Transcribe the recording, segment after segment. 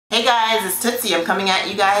Hey guys, it's Tootsie. I'm coming at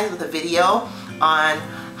you guys with a video on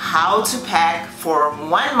how to pack for 1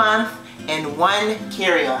 month in one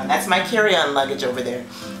carry-on. That's my carry-on luggage over there.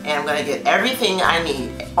 And I'm gonna get everything I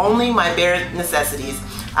need, only my bare necessities.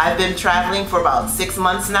 I've been traveling for about 6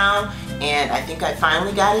 months now, and I think I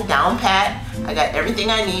finally got it down pat. I got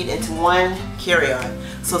everything I need into one carry-on.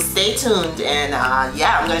 So stay tuned, and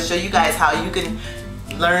yeah, I'm gonna show you guys how you can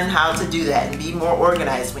learn how to do that and be more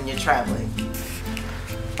organized when you're traveling.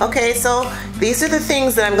 Okay, so these are the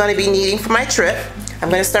things that I'm going to be needing for my trip. I'm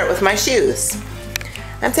going to start with my shoes.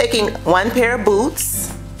 I'm taking 1 pair of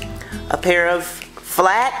boots, a pair of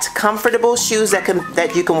flat, comfortable shoes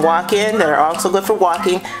that you can walk in, that are also good for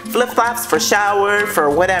walking, flip-flops for shower, for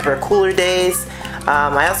whatever, cooler days.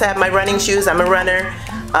 I also have my running shoes. I'm a runner.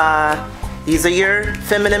 These are your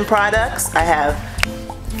feminine products. I have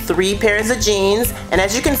 3 pairs of jeans, and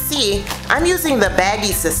as you can see, I'm using the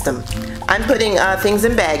baggie system. I'm putting things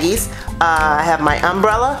in baggies. I have my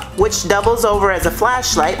umbrella, which doubles over as a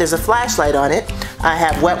flashlight. There's a flashlight on it. I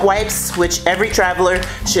have wet wipes, which every traveler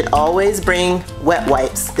should always bring wet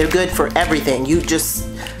wipes. They're good for everything. You just,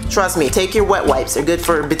 trust me, take your wet wipes. They're good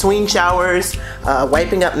for between showers,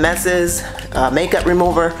 wiping up messes, makeup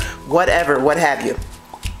remover, whatever, what have you.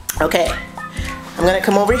 Okay, I'm gonna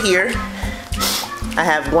come over here. I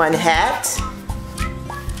have 1 hat,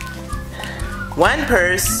 1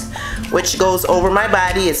 purse, which goes over my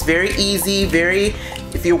body. It's very easy,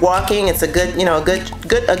 if you're walking, it's a good, you know, a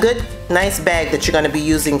good nice bag that you're going to be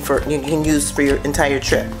using you can use for your entire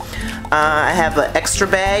trip. I have an extra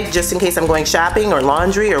bag just in case I'm going shopping or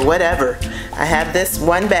laundry or whatever. I have this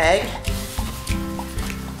 1 bag.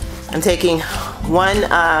 I'm taking 1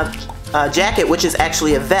 jacket, which is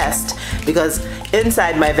actually a vest, because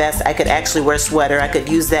inside my vest I could actually wear a sweater. I could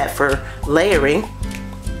use that for layering.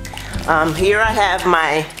 Here I have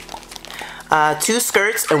my 2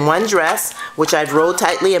 skirts and 1 dress, which I've rolled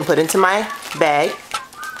tightly and put into my bag.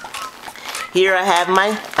 Here I have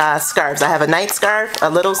my scarves. I have a night scarf, a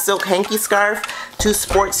little silk hanky scarf, 2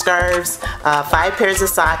 sport scarves, 5 pairs of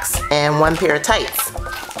socks, and 1 pair of tights.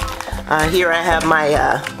 Here I have my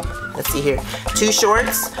let's see here, 2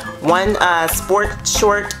 shorts, 1 sport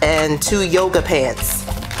short, and 2 yoga pants.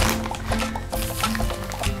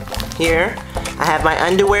 Here I have my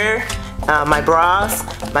underwear, my bras,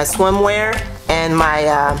 my swimwear, and my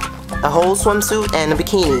a whole swimsuit and a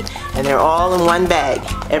bikini, and they're all in 1 bag.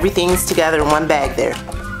 Everything's together in 1 bag there.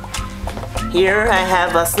 Here I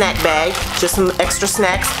have a snack bag, just some extra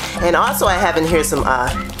snacks, and also I have in here some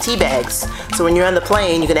tea bags. So when you're on the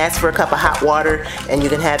plane, you can ask for a cup of hot water, and you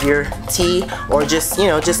can have your tea, or just, you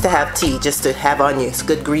know, just to have tea, just to have on you. It's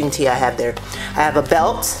good green tea I have there. I have a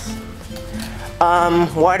belt,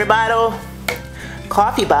 water bottle,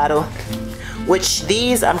 coffee bottle, which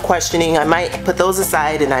these I'm questioning. I might put those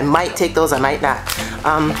aside, and I might take those, I might not.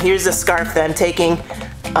 Here's a scarf that I'm taking.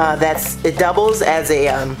 It doubles as a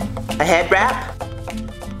head wrap,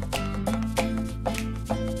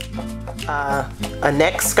 a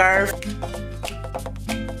neck scarf.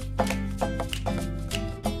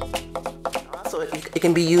 Also, it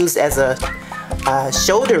can be used as a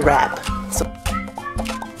shoulder wrap. So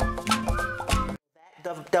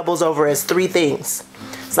that doubles over as 3 things.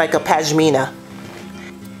 It's like a pashmina.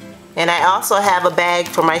 And I also have a bag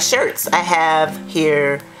for my shirts. I have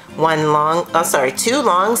here 2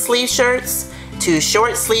 long sleeve shirts, 2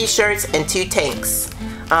 short sleeve shirts, and 2 tanks.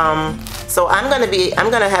 So I'm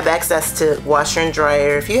gonna have access to washer and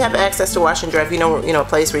dryer. If you have access to washer and dryer, if you know a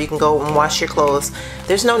place where you can go and wash your clothes,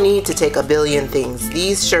 there's no need to take a billion things.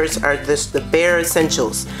 These shirts are just the bare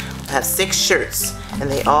essentials. I have 6 shirts, and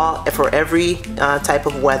they all for every type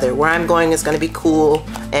of weather. Where I'm going is going to be cool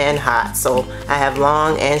and hot, so I have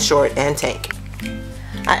long and short and tank.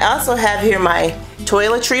 I also have here my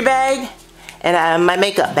toiletry bag and my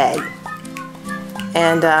makeup bag,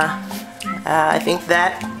 and I think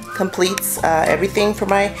that completes everything for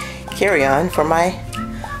my carry-on for my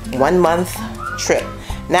 1 month trip.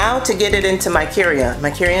 Now to get it into my carry-on.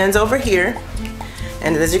 My carry-on's over here,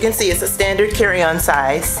 and as you can see, it's a standard carry-on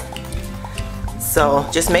size. So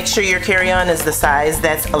just make sure your carry-on is the size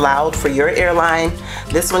that's allowed for your airline.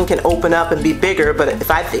 This one can open up and be bigger, but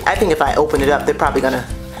I think if I open it up, they're probably gonna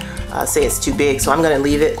say it's too big. So I'm gonna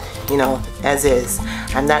leave it, you know, as is.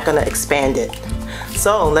 I'm not gonna expand it.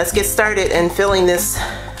 So let's get started in filling this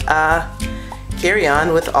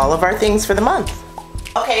carry-on with all of our things for the month.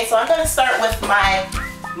 Okay, so I'm gonna start with my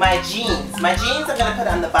jeans. My jeans I'm gonna put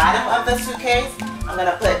on the bottom of the suitcase. I'm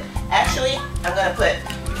gonna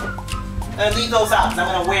leave those out because I'm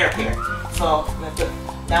going to wear a pair. So I'm going to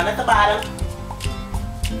put down at the bottom.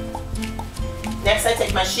 Next I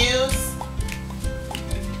take my shoes.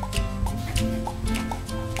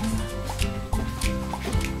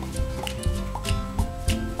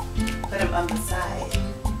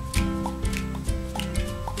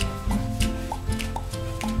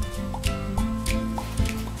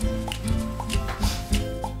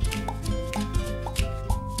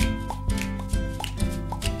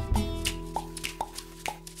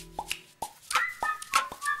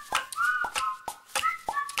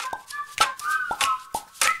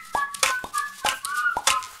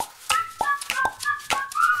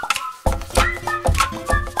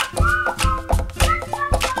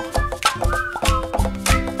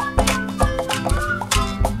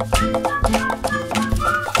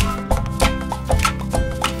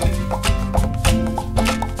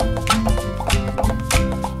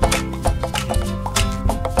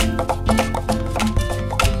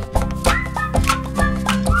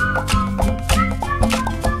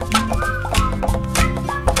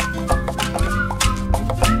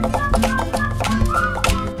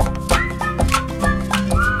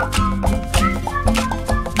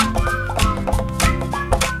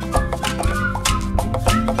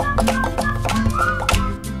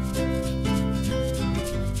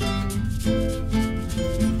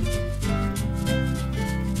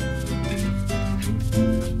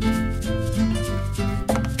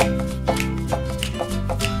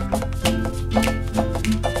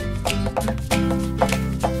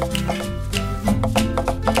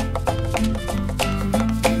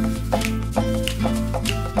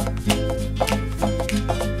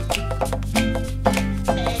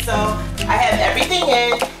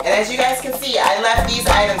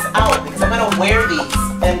 items out because I'm going to wear these.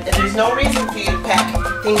 And there's no reason for you to pack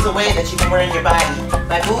things away that you can wear in your body.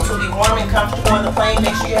 My boots will be warm and comfortable on the plane.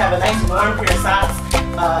 Make sure you have a nice warm pair of socks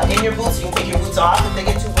in your boots. You can take your boots off if they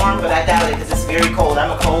get too warm, but I doubt it because it's very cold.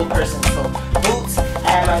 I'm a cold person. So boots,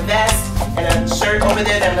 I have my vest and a shirt over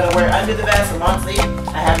there that I'm going to wear under the vest, a long sleeve.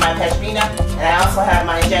 I have my pashmina, and I also have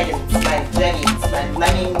my jeggings, my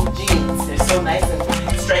legging jeans. They're so nice and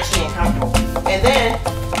stretchy and comfortable. And then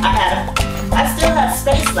I still have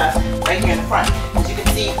space left right here in the front, as you can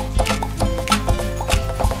see.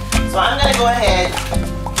 So I'm going to go ahead and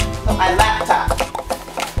put my laptop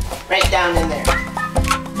right down in there.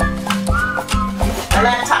 My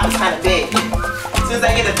laptop is kind of big. As soon as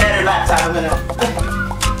I get a better laptop, I'm gonna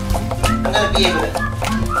be able to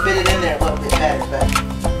fit it in there a little bit better. But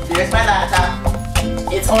there's my laptop.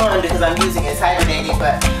 It's on because I'm using it. It's hibernating,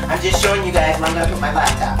 but I'm just showing you guys where I'm gonna put my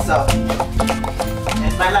laptop. So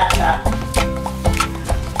there's my laptop.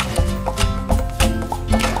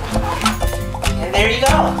 And there you go.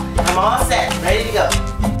 I'm all set, ready to go.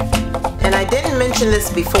 And I didn't mention this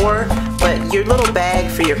before, but your little bag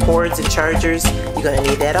for your cords and chargers, you're gonna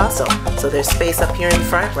need that also. So there's space up here in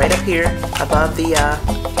front, right up here, above the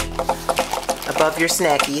above your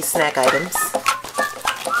snack items.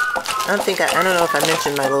 I don't know if I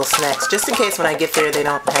mentioned my little snacks. Just in case when I get there they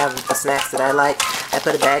don't have the snacks that I like, I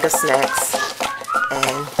put a bag of snacks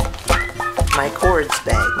and my cords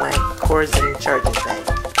bag, my cords and chargers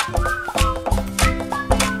bag.